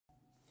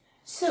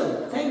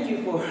So, thank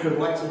you for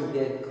watching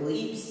the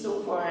clips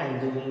so far and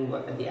doing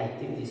the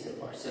activities so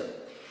far. So,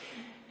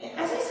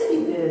 as I said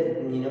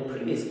in the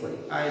previous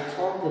clip, I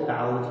talked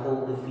about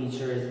all the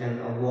features and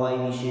why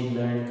we should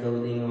learn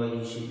coding, why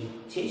you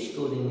should teach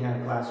coding in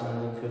a classroom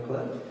and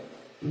curriculum.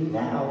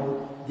 Now,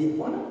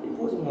 one of the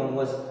important one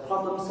was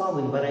problem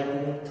solving, but I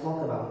didn't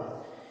talk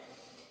about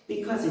it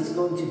because it's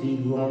going to be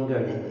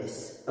longer than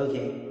this.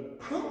 Okay,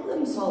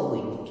 problem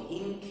solving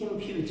in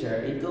computer,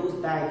 it goes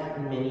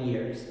back many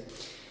years.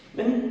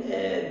 When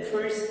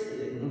first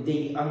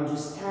they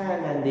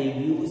understand and they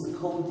use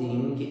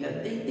coding,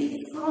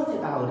 they thought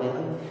about it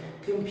on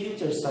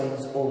computer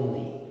science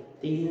only.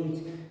 They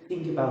didn't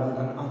think about it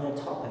on other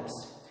topics.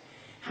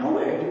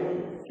 However,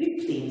 in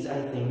 50s,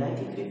 I think,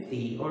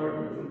 1950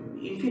 or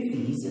in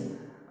 50s,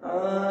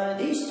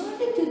 they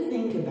started to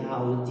think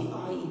about the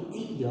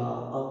idea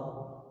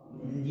of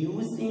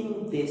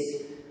using this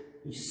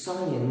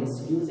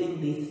science,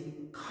 using this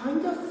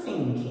kind of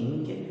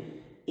thinking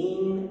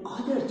in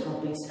other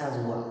topics as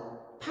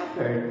well.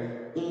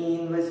 Pepper,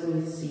 in, let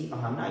me see,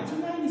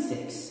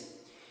 1996,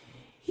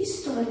 he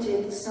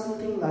started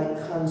something like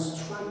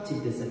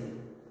constructivism.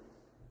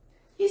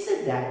 He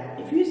said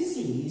that if you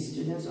see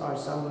students are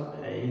some,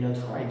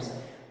 types,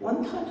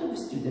 one type of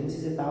students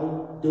is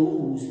about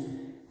those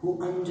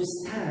who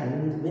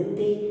understand when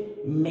they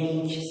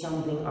make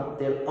something of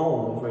their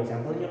own. For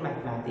example, in your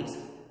mathematics,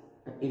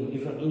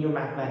 in your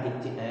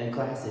mathematics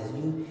classes,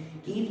 you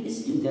give the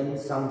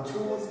students some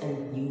tools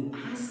and you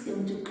ask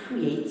them to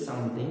create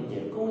something.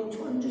 They're going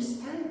to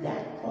understand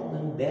that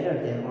problem better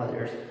than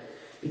others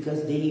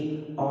because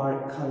they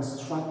are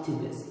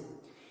constructivists.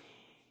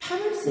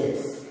 Pamela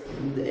says,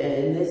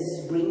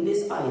 let's bring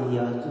this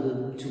idea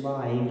to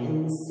life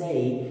and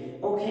say,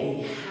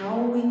 okay,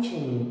 how we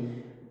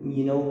can,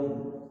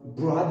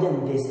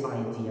 broaden this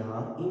idea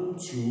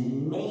into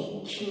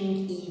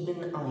making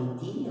even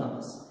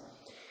ideas.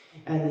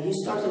 And he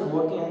started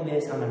working on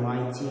this on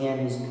MIT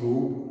and his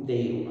group.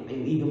 They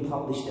even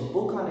published a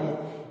book on it,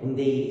 and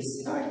they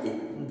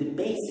started the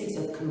basics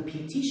of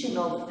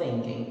computational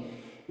thinking.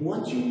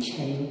 What you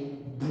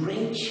can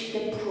break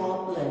the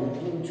problem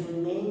into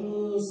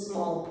many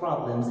small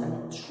problems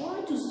and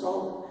try to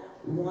solve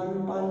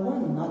one by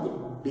one, not a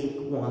big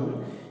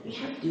one. You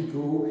have to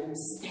go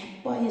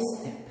step by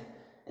step.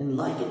 And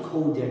like a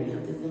coder, you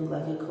have to think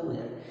like a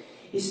coder.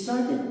 He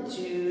started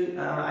to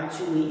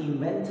actually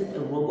invented a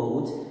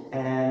robot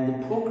and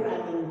the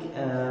programming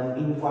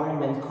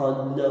environment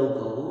called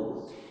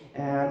Logo.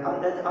 And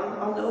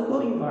on Logo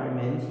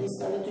environment, he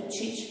started to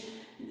teach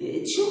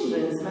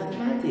children's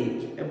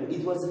mathematics.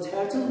 It was a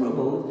turtle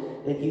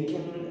robot that you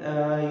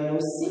can,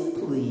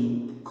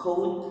 simply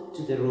code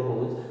to the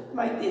robot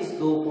like this: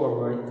 go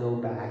forward, go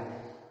back.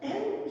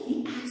 And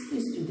he asked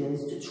the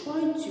students to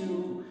try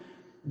to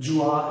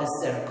draw a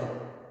circle,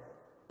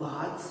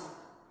 but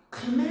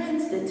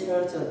commands the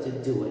turtle to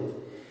do it.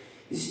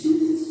 The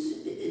students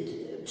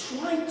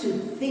try to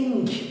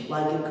think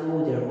like a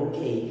coder.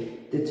 Okay,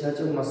 the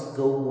turtle must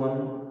go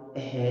one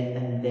ahead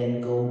and then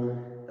go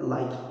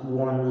like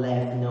one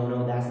left.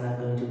 No, that's not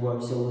going to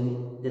work. So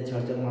the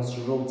turtle must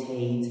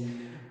rotate.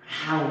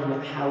 How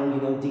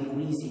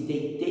degrees?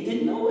 They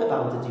didn't know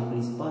about the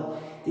degrees,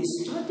 but they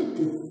started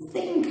to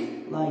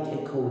think like a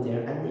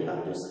coder and they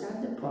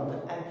understand the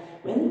problem. And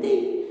when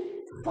they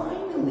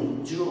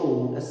finally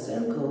draw a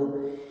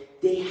circle,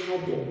 they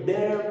had a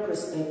better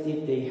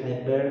perspective, they had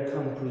a better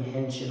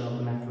comprehension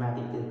of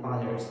mathematics than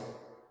others.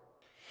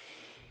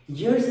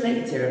 Years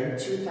later, in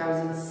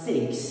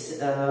 2006,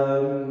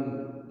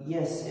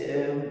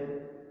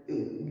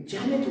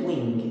 Janet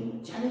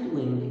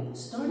Wing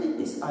started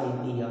this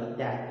idea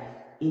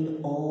that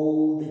in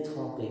all the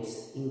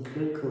topics in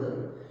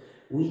curriculum,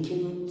 we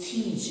can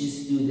teach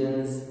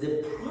students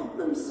the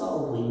problem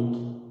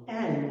solving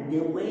and the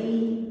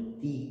way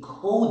the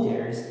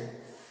coders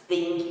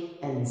think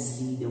and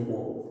see the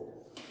world.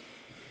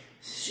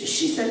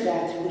 She said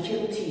that we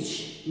can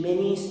teach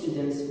many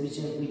students,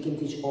 we can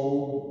teach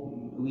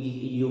all,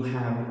 you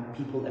have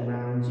people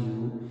around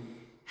you,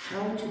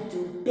 how to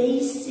do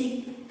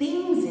basic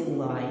things in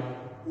life,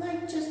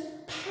 like just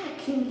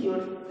packing your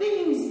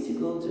things to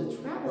go to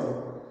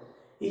travel.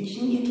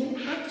 You can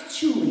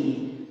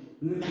actually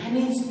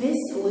manage this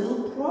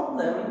little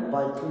problem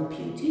by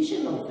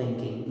computational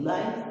thinking,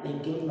 like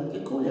thinking like a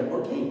coder.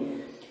 Okay,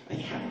 I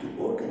have to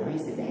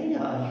organize the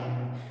data,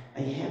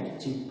 I have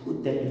to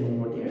put them in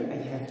order, I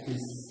have to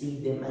see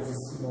them as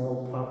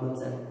small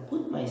problems and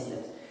put my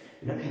steps.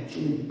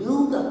 Actually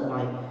build up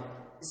my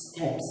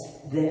steps,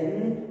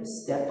 then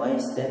step by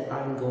step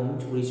I'm going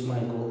to reach my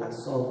goal and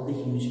solve the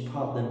huge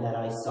problem that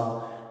I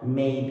saw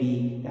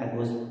maybe that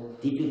was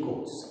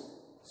difficult.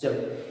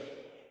 So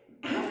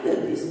after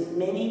this,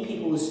 many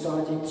people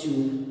started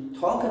to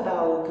talk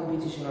about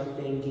computational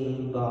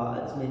thinking,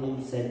 but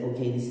many said,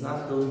 okay, this is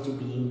not going to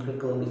be in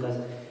curriculum because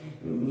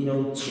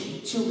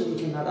children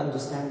cannot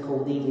understand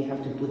coding, we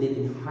have to put it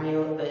in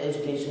higher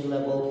education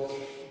level.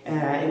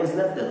 It was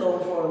left alone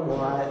for a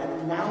while,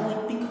 and now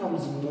it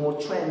becomes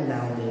more trend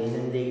nowadays,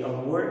 and they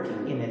are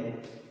working in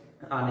it.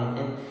 on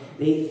it, and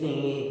they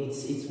think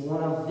it's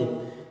one of the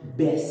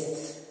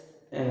best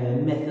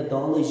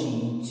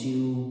methodology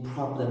to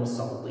problem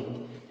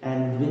solving.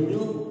 And when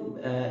you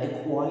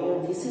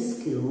acquire this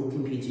skill,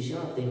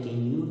 computational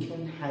thinking, you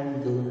can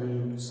handle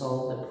and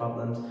solve the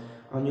problems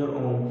on your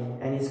own,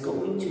 and it's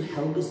going to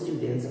help the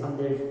students on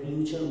their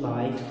future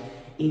life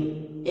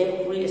in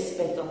every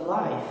aspect of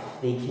life.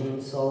 They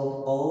can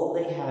solve all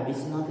they have.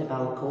 It's not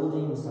about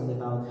coding, it's not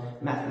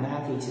about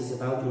mathematics, it's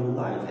about your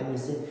life, and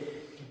it's an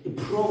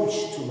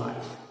approach to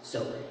life.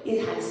 So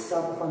it has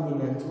some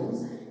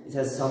fundamentals, it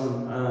has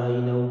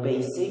some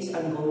basics.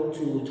 I'm going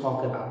to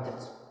talk about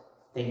it.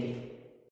 Thank you.